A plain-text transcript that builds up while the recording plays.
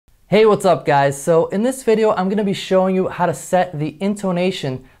Hey, what's up guys? So in this video, I'm gonna be showing you how to set the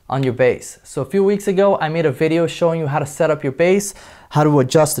intonation on your bass. So a few weeks ago, I made a video showing you how to set up your bass, how to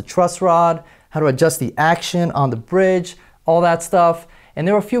adjust the truss rod, how to adjust the action on the bridge, all that stuff. And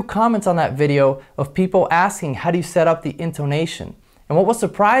there were a few comments on that video of people asking, how do you set up the intonation? And what was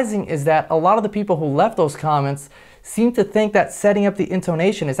surprising is that a lot of the people who left those comments seem to think that setting up the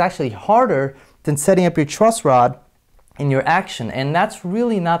intonation is actually harder than setting up your truss rod in your action, and that's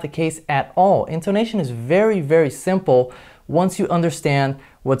really not the case at all. Intonation is very, very simple once you understand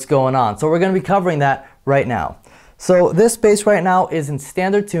what's going on. So we're going to be covering that right now. So this bass right now is in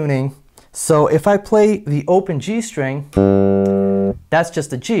standard tuning. So if I play the open G string, that's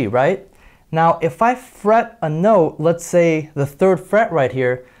just a G, right? Now if I fret a note, let's say the 3rd fret right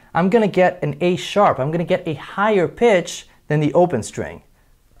here, I'm going to get an A sharp. I'm going to get a higher pitch than the open string.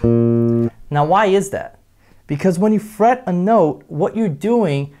 Now why is that? Because when you fret a note, what you're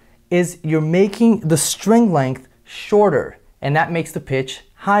doing is you're making the string length shorter, and that makes the pitch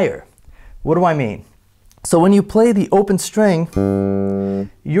higher. What do I mean? So when you play the open string,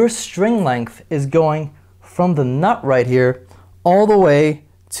 your string length is going from the nut right here all the way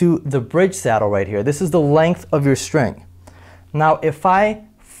to the bridge saddle right here. This is the length of your string. Now if I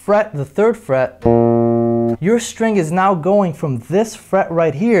fret the 3rd fret, your string is now going from this fret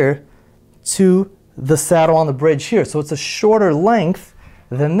right here to the saddle on the bridge here. So it's a shorter length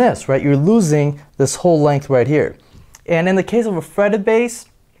than this, right? You're losing this whole length right here. And in the case of a fretted bass,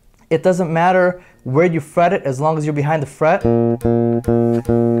 it doesn't matter where you fret it as long as you're behind the fret,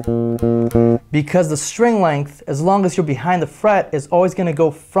 because the string length, as long as you're behind the fret, is always going to go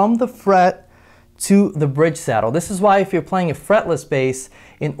from the fret to the bridge saddle. This is why if you're playing a fretless bass,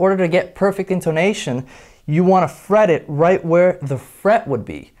 in order to get perfect intonation, you want to fret it right where the fret would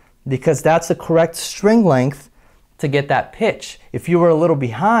be, because that's the correct string length to get that pitch. If you were a little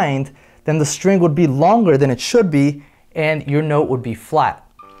behind, then the string would be longer than it should be and your note would be flat.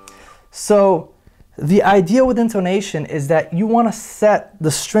 So the idea with intonation is that you want to set the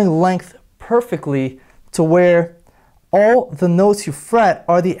string length perfectly to where all the notes you fret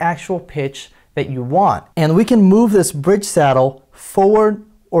are the actual pitch that you want. And we can move this bridge saddle forward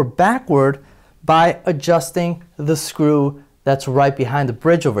or backward by adjusting the screw that's right behind the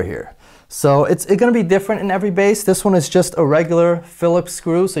bridge over here. So it's going to be different in every bass. This one is just a regular Phillips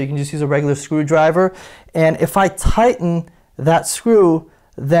screw, so you can just use a regular screwdriver. And if I tighten that screw,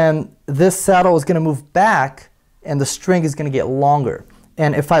 then this saddle is going to move back and the string is going to get longer.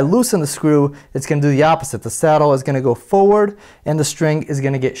 And if I loosen the screw, it's going to do the opposite. The saddle is going to go forward and the string is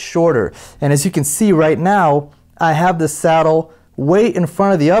going to get shorter. And as you can see right now, I have this saddle way in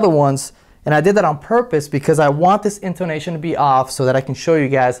front of the other ones. And I did that on purpose because I want this intonation to be off so that I can show you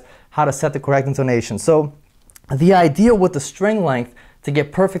guys how to set the correct intonation. So the idea with the string length to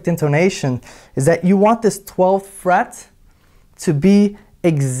get perfect intonation is that you want this 12th fret to be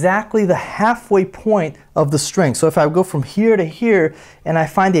exactly the halfway point of the string. So if I go from here to here and I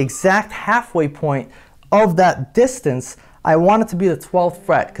find the exact halfway point of that distance, I want it to be the 12th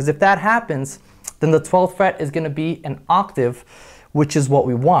fret, because if that happens, then the 12th fret is going to be an octave, which is what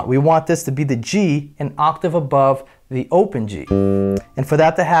we want. We want this to be the G, an octave above the open G. And for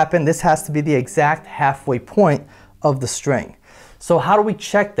that to happen, this has to be the exact halfway point of the string. So how do we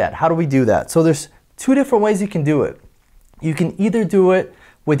check that? How do we do that? So there's 2 different ways you can do it. You can either do it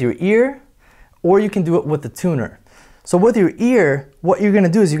with your ear or you can do it with the tuner. So with your ear, what you're going to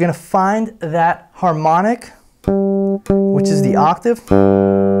do is you're going to find that harmonic, which is the octave.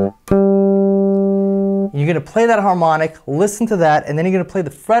 You're going to play that harmonic, listen to that, and then you're going to play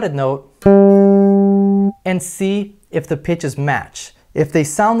the fretted note and see if the pitches match. If they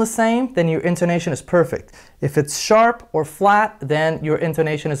sound the same, then your intonation is perfect. If it's sharp or flat, then your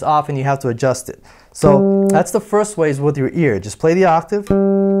intonation is off and you have to adjust it. So that's the first way, is with your ear. Just play the octave.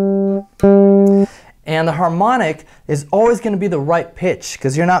 And the harmonic is always going to be the right pitch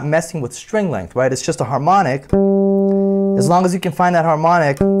because you're not messing with string length, right? It's just a harmonic. As long as you can find that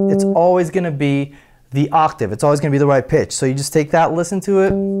harmonic, it's always going to be the octave. It's always going to be the right pitch. So you just take that, listen to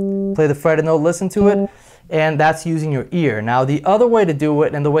it, play the fretted note, listen to it, and that's using your ear. Now the other way to do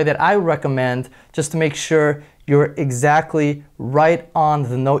it, and the way that I recommend, just to make sure you're exactly right on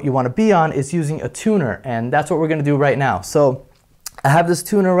the note you want to be on, is using a tuner. And that's what we're going to do right now. So I have this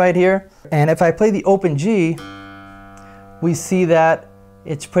tuner right here, and if I play the open G, we see that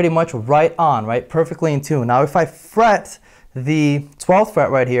it's pretty much right on, right? Perfectly in tune. Now if I fret the 12th fret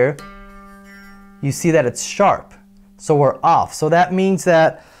right here, you see that it's sharp, so we're off. So that means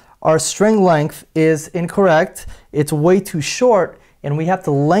that our string length is incorrect. It's way too short, and we have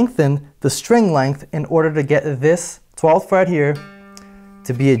to lengthen the string length in order to get this 12th fret here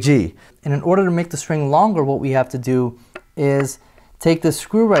to be a G. And in order to make the string longer, what we have to do is take this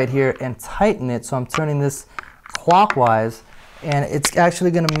screw right here and tighten it. So I'm turning this clockwise, and it's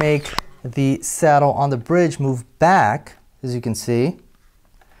actually going to make the saddle on the bridge move back, as you can see.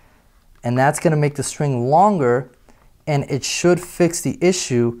 And that's going to make the string longer, and it should fix the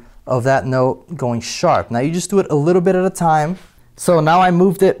issue of that note going sharp. Now you just do it a little bit at a time. So now I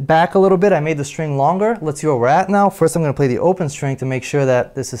moved it back a little bit. I made the string longer. Let's see where we're at now. First I'm going to play the open string to make sure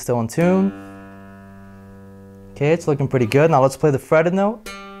that this is still in tune. Okay, it's looking pretty good. Now let's play the fretted note.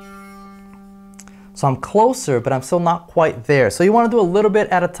 So I'm closer, but I'm still not quite there. So you want to do a little bit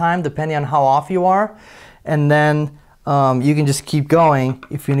at a time depending on how off you are. And then you can just keep going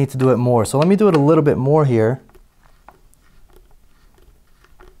if you need to do it more. So let me do it a little bit more here.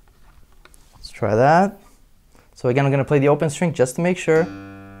 Let's try that. So again, I'm going to play the open string just to make sure.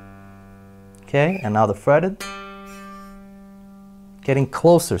 Okay, and now the fretted. Getting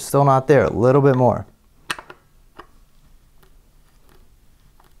closer, still not there, a little bit more.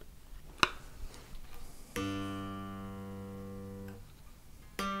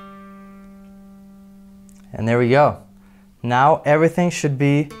 And there we go. Now everything should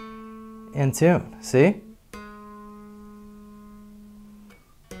be in tune, see?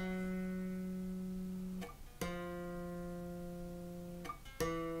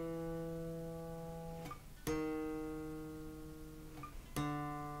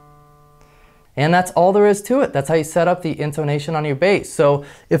 And that's all there is to it. That's how you set up the intonation on your bass. So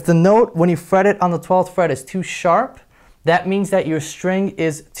if the note, when you fret it on the 12th fret, is too sharp, that means that your string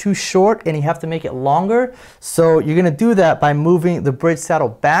is too short and you have to make it longer. So you're going to do that by moving the bridge saddle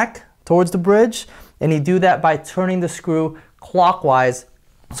back towards the bridge, and you do that by turning the screw clockwise.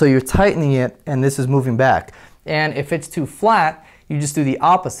 So you're tightening it and this is moving back. And if it's too flat, you just do the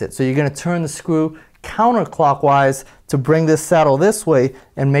opposite. So you're going to turn the screw counterclockwise to bring this saddle this way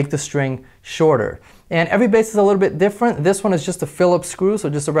and make the string shorter. And every bass is a little bit different. This one is just a Phillips screw, so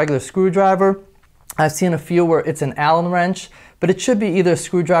just a regular screwdriver. I've seen a few where it's an Allen wrench, but it should be either a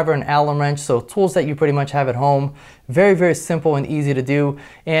screwdriver or an Allen wrench, so tools that you pretty much have at home. Very, very simple and easy to do.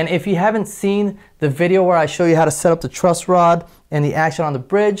 And if you haven't seen the video where I show you how to set up the truss rod and the action on the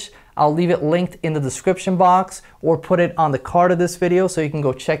bridge, I'll leave it linked in the description box or put it on the card of this video so you can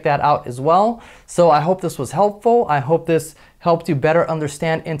go check that out as well. So I hope this was helpful. I hope this helped you better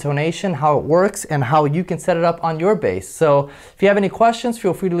understand intonation, how it works, and how you can set it up on your bass. So if you have any questions,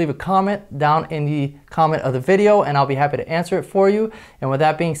 feel free to leave a comment down in the comment of the video and I'll be happy to answer it for you. And with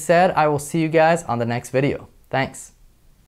that being said, I will see you guys on the next video. Thanks.